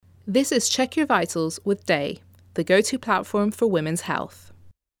This is Check Your Vitals with Day, the go-to platform for women's health.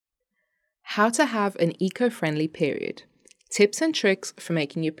 How to have an eco-friendly period. Tips and tricks for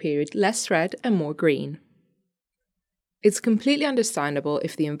making your period less red and more green. It's completely understandable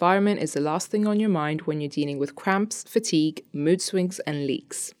if the environment is the last thing on your mind when you're dealing with cramps, fatigue, mood swings, and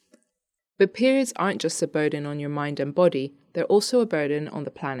leaks. But periods aren't just a burden on your mind and body, they're also a burden on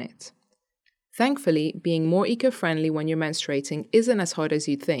the planet. Thankfully, being more eco-friendly when you're menstruating isn't as hard as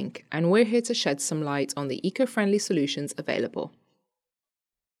you'd think, and we're here to shed some light on the eco-friendly solutions available.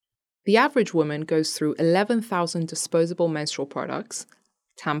 The average woman goes through 11,000 disposable menstrual products,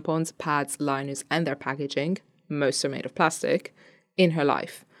 tampons, pads, liners, and their packaging, most are made of plastic, in her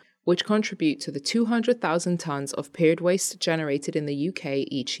life, which contribute to the 200,000 tonnes of period waste generated in the UK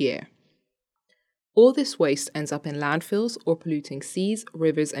each year. All this waste ends up in landfills or polluting seas,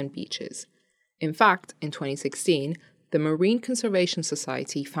 rivers, and beaches. In fact, in 2016, the Marine Conservation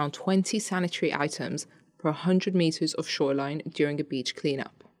Society found 20 sanitary items per 100 metres of shoreline during a beach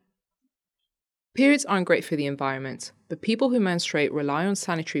cleanup. Periods aren't great for the environment, but people who menstruate rely on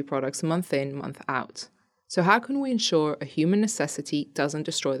sanitary products month in, month out. So how can we ensure a human necessity doesn't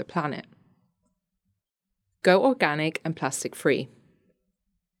destroy the planet? Go organic and plastic-free.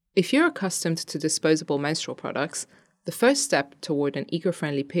 If you're accustomed to disposable menstrual products, the first step toward an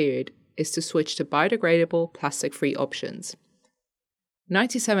eco-friendly period is to switch to biodegradable, plastic-free options.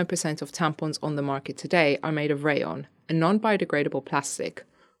 97% of tampons on the market today are made of rayon, a non-biodegradable plastic,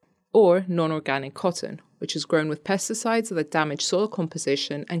 or non-organic cotton, which is grown with pesticides that damage soil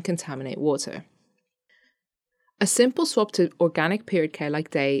composition and contaminate water. A simple swap to organic period care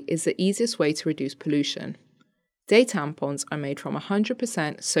like Day is the easiest way to reduce pollution. Day tampons are made from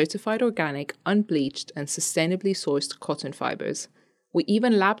 100% certified organic, unbleached, and sustainably sourced cotton fibers. We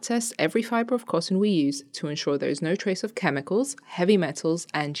even lab test every fiber of cotton we use to ensure there is no trace of chemicals, heavy metals,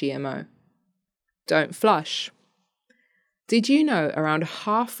 and GMO. Don't flush. Did you know around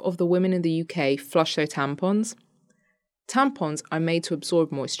half of the women in the UK flush their tampons? Tampons are made to absorb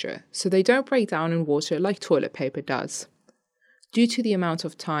moisture, so they don't break down in water like toilet paper does. Due to the amount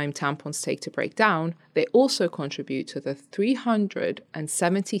of time tampons take to break down, they also contribute to the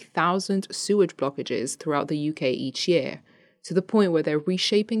 370,000 sewage blockages throughout the UK each year, to the point where they're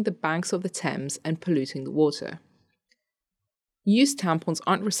reshaping the banks of the Thames and polluting the water. Used tampons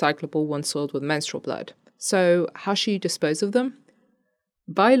aren't recyclable once soiled with menstrual blood, so how should you dispose of them?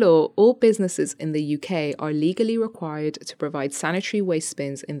 By law, all businesses in the UK are legally required to provide sanitary waste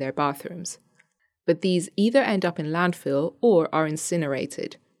bins in their bathrooms. But these either end up in landfill or are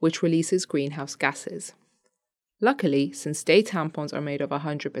incinerated, which releases greenhouse gases. Luckily, since Day tampons are made of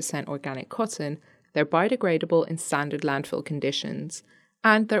 100% organic cotton, they're biodegradable in standard landfill conditions,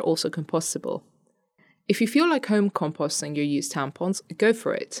 and they're also compostable. If you feel like home composting your used tampons, go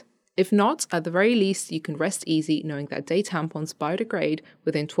for it. If not, at the very least, you can rest easy knowing that Day tampons biodegrade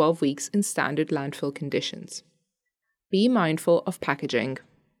within 12 weeks in standard landfill conditions. Be mindful of packaging.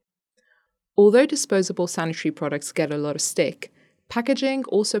 Although disposable sanitary products get a lot of stick, packaging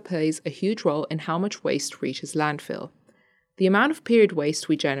also plays a huge role in how much waste reaches landfill. The amount of period waste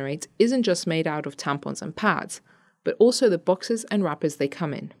we generate isn't just made out of tampons and pads, but also the boxes and wrappers they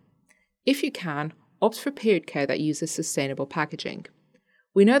come in. If you can, opt for period care that uses sustainable packaging.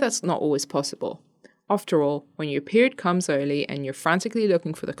 We know that's not always possible. After all, when your period comes early and you're frantically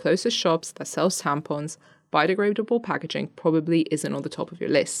looking for the closest shops that sells tampons, biodegradable packaging probably isn't on the top of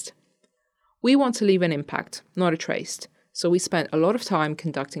your list. We want to leave an impact, not a trace, so we spent a lot of time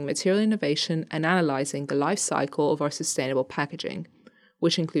conducting material innovation and analysing the life cycle of our sustainable packaging,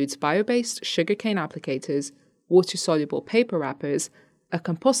 which includes bio-based sugarcane applicators, water-soluble paper wrappers, a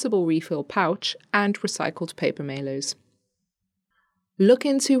compostable refill pouch, and recycled paper mailers. Look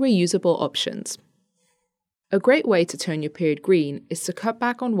into reusable options. A great way to turn your period green is to cut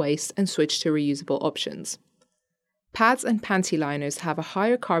back on waste and switch to reusable options. Pads and panty liners have a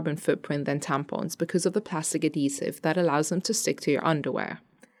higher carbon footprint than tampons because of the plastic adhesive that allows them to stick to your underwear.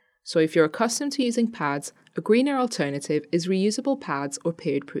 So if you're accustomed to using pads, a greener alternative is reusable pads or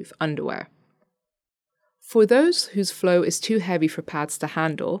period-proof underwear. For those whose flow is too heavy for pads to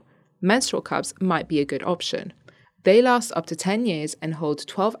handle, menstrual cups might be a good option. They last up to 10 years and hold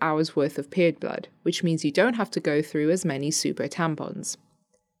 12 hours worth of period blood, which means you don't have to go through as many super tampons.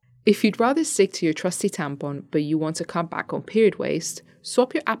 If you'd rather stick to your trusty tampon but you want to cut back on period waste,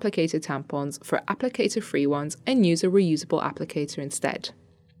 swap your applicator tampons for applicator-free ones and use a reusable applicator instead.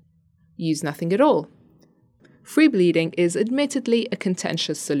 Use nothing at all. Free bleeding is admittedly a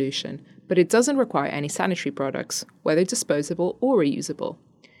contentious solution, but it doesn't require any sanitary products, whether disposable or reusable.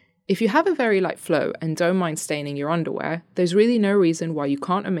 If you have a very light flow and don't mind staining your underwear, there's really no reason why you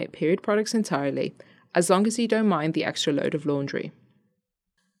can't omit period products entirely, as long as you don't mind the extra load of laundry.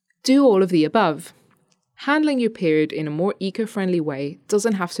 Do all of the above. Handling your period in a more eco-friendly way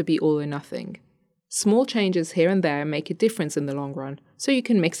doesn't have to be all or nothing. Small changes here and there make a difference in the long run, so you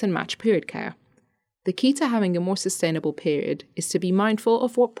can mix and match period care. The key to having a more sustainable period is to be mindful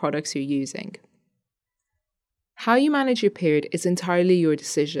of what products you're using. How you manage your period is entirely your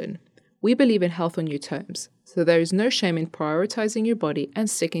decision. We believe in health on your terms, so there is no shame in prioritizing your body and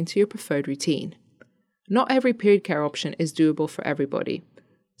sticking to your preferred routine. Not every period care option is doable for everybody.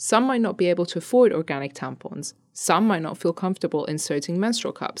 Some might not be able to afford organic tampons, some might not feel comfortable inserting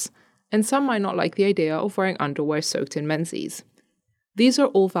menstrual cups, and some might not like the idea of wearing underwear soaked in Menzies. These are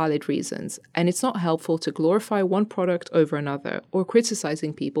all valid reasons, and it's not helpful to glorify one product over another or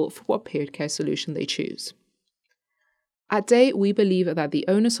criticizing people for what period care solution they choose. At Day, we believe that the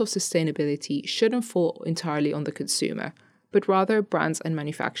onus of sustainability shouldn't fall entirely on the consumer, but rather brands and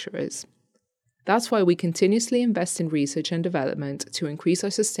manufacturers. That's why we continuously invest in research and development to increase our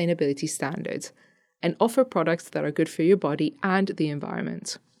sustainability standards and offer products that are good for your body and the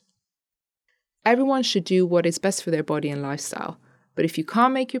environment. Everyone should do what is best for their body and lifestyle, but if you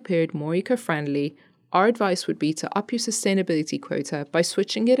can't make your period more eco-friendly, our advice would be to up your sustainability quota by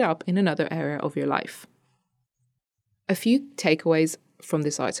switching it up in another area of your life. A few takeaways from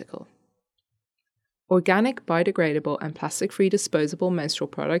this article. Organic, biodegradable, and plastic-free disposable menstrual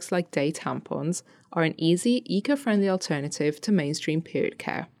products like Day tampons are an easy, eco-friendly alternative to mainstream period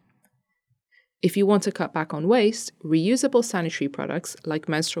care. If you want to cut back on waste, reusable sanitary products like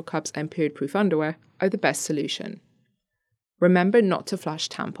menstrual cups and period-proof underwear are the best solution. Remember not to flush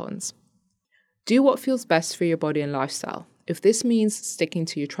tampons. Do what feels best for your body and lifestyle. If this means sticking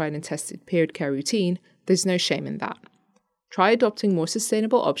to your tried and tested period care routine, there's no shame in that. Try adopting more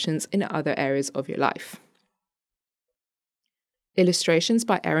sustainable options in other areas of your life. Illustrations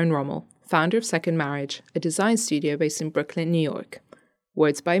by Erin Rommel, founder of Second Marriage, a design studio based in Brooklyn, New York.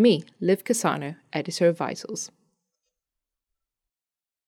 Words by me, Liv Cassano, editor of Vitals.